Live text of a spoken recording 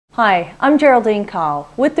Hi, I'm Geraldine Carl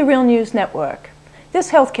with the Real News Network.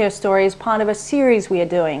 This healthcare story is part of a series we are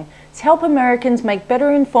doing to help Americans make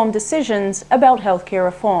better informed decisions about healthcare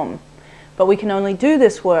reform. But we can only do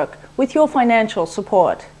this work with your financial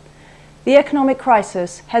support. The economic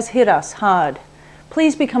crisis has hit us hard.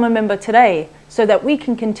 Please become a member today so that we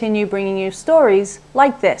can continue bringing you stories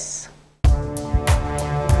like this.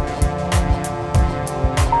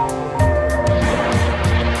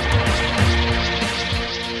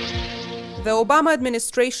 The Obama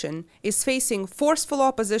administration is facing forceful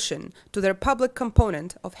opposition to their public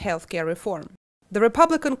component of healthcare reform. The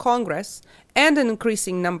Republican Congress and an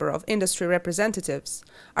increasing number of industry representatives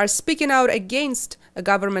are speaking out against a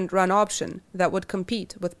government-run option that would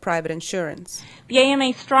compete with private insurance. The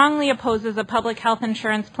AMA strongly opposes a public health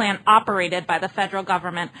insurance plan operated by the federal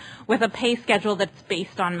government with a pay schedule that's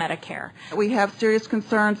based on Medicare. We have serious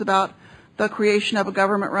concerns about the creation of a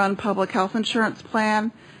government-run public health insurance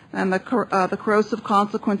plan and the corrosive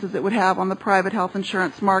consequences it would have on the private health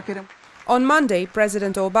insurance market. On Monday,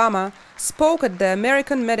 President Obama spoke at the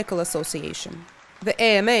American Medical Association. The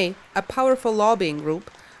AMA, a powerful lobbying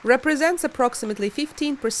group, represents approximately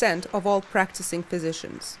 15% of all practicing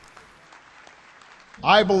physicians.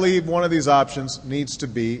 I believe one of these options needs to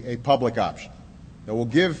be a public option that will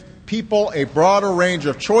give people a broader range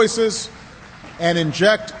of choices and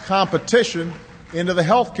inject competition into the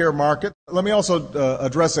healthcare market. Let me also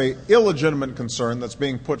address an illegitimate concern that's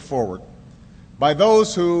being put forward by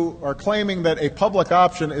those who are claiming that a public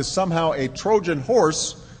option is somehow a Trojan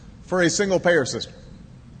horse for a single-payer system.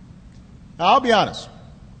 Now, I'll be honest.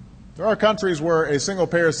 There are countries where a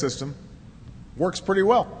single-payer system works pretty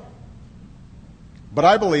well. But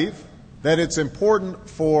I believe that it's important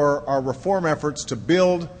for our reform efforts to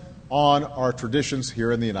build on our traditions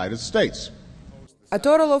here in the United States. A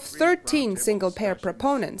total of 13 single-payer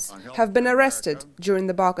proponents have been arrested during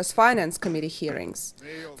the Baucus Finance Committee hearings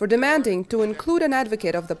for demanding to include an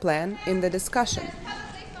advocate of the plan in the discussion.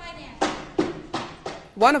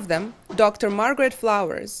 One of them, Dr. Margaret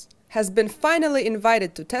Flowers, has been finally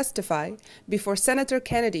invited to testify before Senator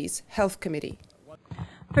Kennedy's Health Committee.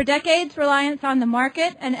 For decades, reliance on the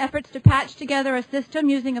market and efforts to patch together a system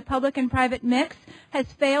using a public and private mix has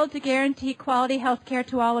failed to guarantee quality health care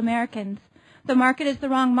to all Americans. The market is the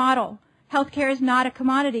wrong model. Healthcare is not a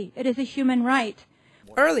commodity. It is a human right.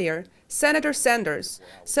 Earlier, Senator Sanders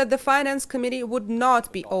said the Finance Committee would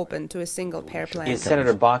not be open to a single-payer plan. Is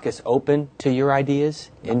Senator Baucus open to your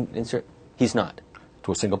ideas? He's not.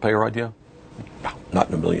 To a single-payer idea? No, not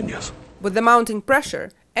in a million years. With the mounting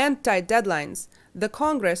pressure and tight deadlines, the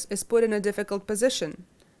Congress is put in a difficult position.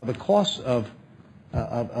 The costs of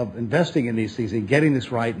investing in these things and getting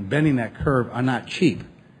this right and bending that curve are not cheap.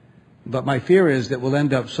 But my fear is that we'll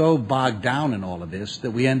end up so bogged down in all of this that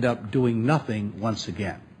we end up doing nothing once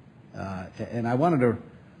again. And I wanted to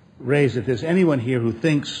raise, if there's anyone here who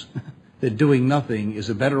thinks that doing nothing is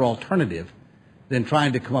a better alternative than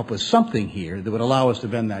trying to come up with something here that would allow us to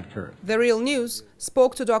bend that curve. The Real News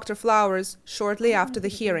spoke to Dr. Flowers shortly after the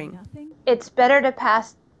hearing. It's better to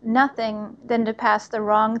pass nothing than to pass the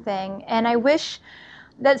wrong thing. And I wish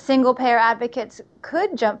that single-payer advocates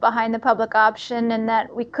could jump behind the public option and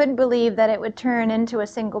that we could believe that it would turn into a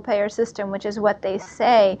single-payer system, which is what they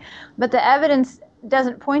say. But the evidence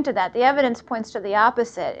doesn't point to that. The evidence points to the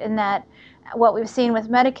opposite, in that what we've seen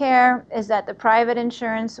with Medicare is that the private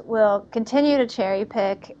insurance will continue to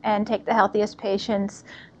cherry-pick and take the healthiest patients,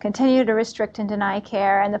 continue to restrict and deny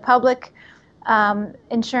care, and the public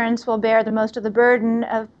insurance will bear the most of the burden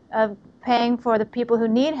of paying for the people who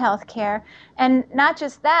need health care. And not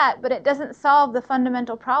just that, but it doesn't solve the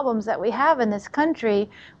fundamental problems that we have in this country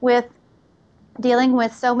with dealing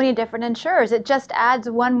with so many different insurers. It just adds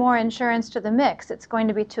one more insurance to the mix. It's going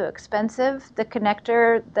to be too expensive. The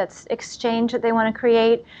connector, that's exchange that they want to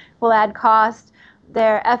create, will add cost.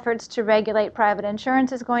 Their efforts to regulate private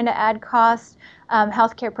insurance is going to add cost.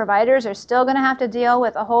 Healthcare providers are still going to have to deal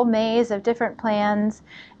with a whole maze of different plans,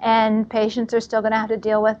 and patients are still going to have to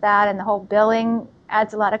deal with that, and the whole billing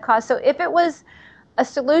adds a lot of cost. So if it was a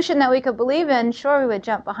solution that we could believe in, sure, we would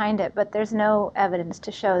jump behind it, but there's no evidence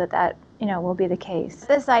to show that that will be the case.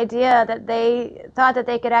 This idea that they thought that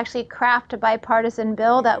they could actually craft a bipartisan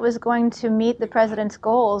bill that was going to meet the president's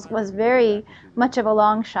goals was very much of a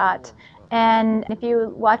long shot. And if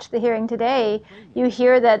you watch the hearing today, you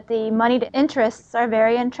hear that the moneyed interests are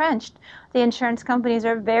very entrenched. The insurance companies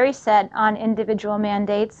are very set on individual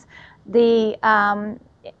mandates. The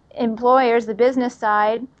employers, the business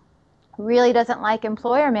side, really doesn't like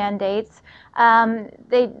employer mandates.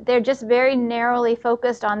 They're just very narrowly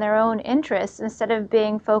focused on their own interests instead of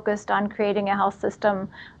being focused on creating a health system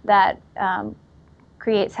that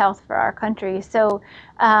creates health for our country. So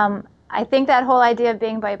I think that whole idea of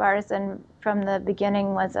being bipartisan from the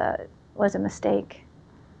beginning was a mistake.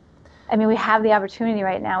 I mean, we have the opportunity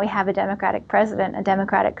right now. We have a Democratic president, a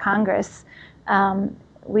Democratic Congress.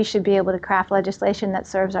 We should be able to craft legislation that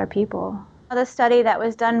serves our people. The study that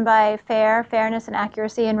was done by Fairness and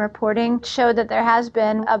Accuracy in Reporting showed that there has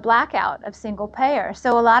been a blackout of single payer.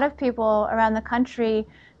 So a lot of people around the country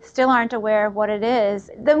still aren't aware of what it is.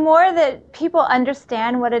 The more that people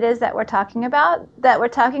understand what it is that we're talking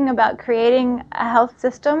about creating a health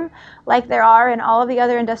system like there are in all of the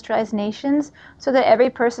other industrialized nations so that every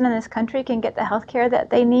person in this country can get the health care that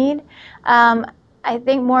they need, I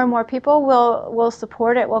think more and more people will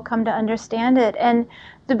support it, will come to understand it. And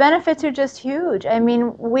the benefits are just huge. I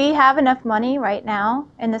mean, we have enough money right now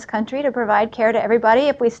in this country to provide care to everybody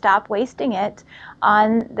if we stop wasting it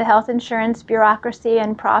on the health insurance bureaucracy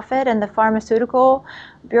and profit and the pharmaceutical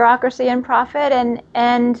bureaucracy and profit.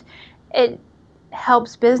 And it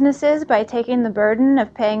helps businesses by taking the burden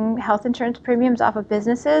of paying health insurance premiums off of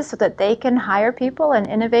businesses so that they can hire people and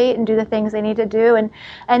innovate and do the things they need to do.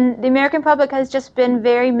 And the American public has just been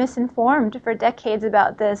very misinformed for decades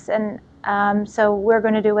about this, and so we're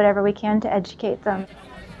going to do whatever we can to educate them.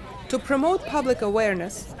 To promote public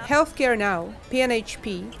awareness, Healthcare Now,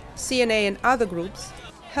 PNHP, CNA and other groups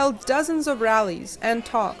held dozens of rallies and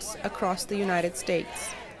talks across the United States.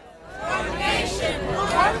 One nation,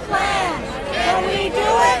 one plan. Can we do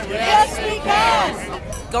it? Yes, we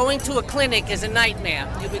can. Going to a clinic is a nightmare.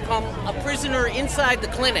 You become a prisoner inside the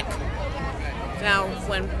clinic. Now,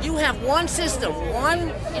 when you have one system, one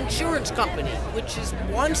insurance company, which is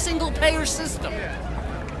one single payer system,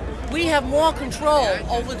 we have more control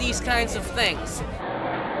over these kinds of things.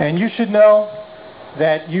 And you should know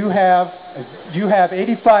that you have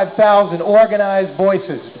 85,000 organized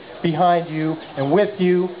voices behind you and with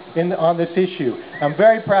you on this issue. I'm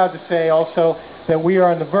very proud to say also that we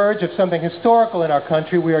are on the verge of something historical in our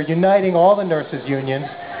country. We are uniting all the nurses' unions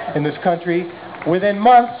in this country. Within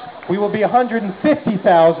months, we will be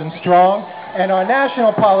 150,000 strong, and our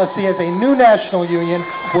national policy as a new national union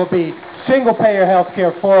will be single-payer health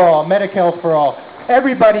care for all, Medi-Cal for all.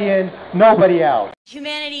 Everybody in, nobody out.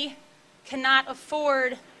 Humanity cannot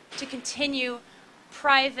afford to continue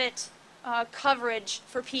private coverage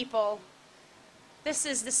for people. This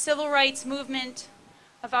is the civil rights movement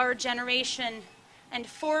of our generation, and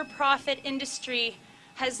for-profit industry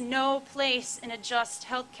has no place in a just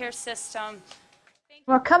healthcare system.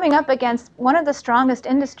 We're coming up against one of the strongest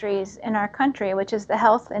industries in our country, which is the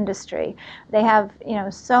health industry. They have,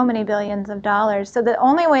 so many billions of dollars. So the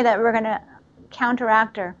only way that we're going to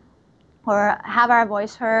counteract or have our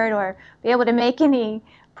voice heard or be able to make any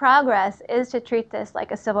progress is to treat this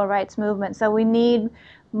like a civil rights movement. So we need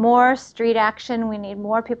more street action. We need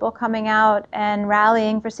more people coming out and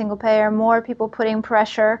rallying for single payer, more people putting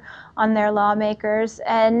pressure on their lawmakers,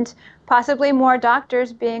 and possibly more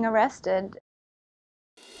doctors being arrested.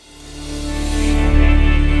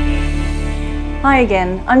 Hi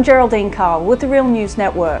again, I'm Geraldine Carl with the Real News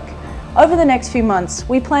Network. Over the next few months,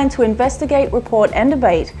 we plan to investigate, report and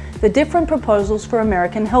debate the different proposals for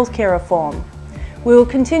American healthcare reform. We will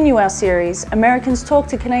continue our series, Americans Talk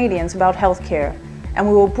to Canadians About Healthcare, and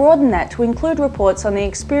we will broaden that to include reports on the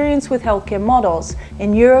experience with healthcare models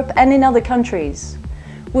in Europe and in other countries.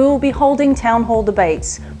 We will be holding town hall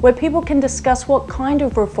debates where people can discuss what kind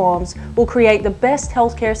of reforms will create the best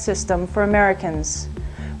healthcare system for Americans.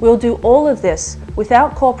 We'll do all of this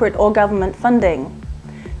without corporate or government funding.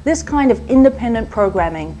 This kind of independent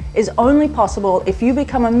programming is only possible if you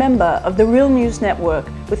become a member of the Real News Network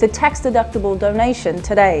with a tax-deductible donation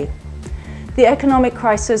today. The economic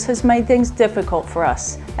crisis has made things difficult for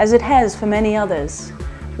us, as it has for many others.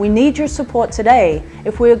 We need your support today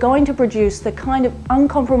if we are going to produce the kind of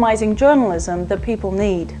uncompromising journalism that people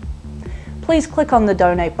need. Please click on the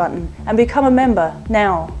donate button and become a member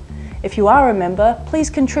now. If you are a member, please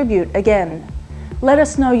contribute again. Let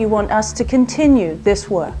us know you want us to continue this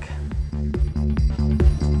work.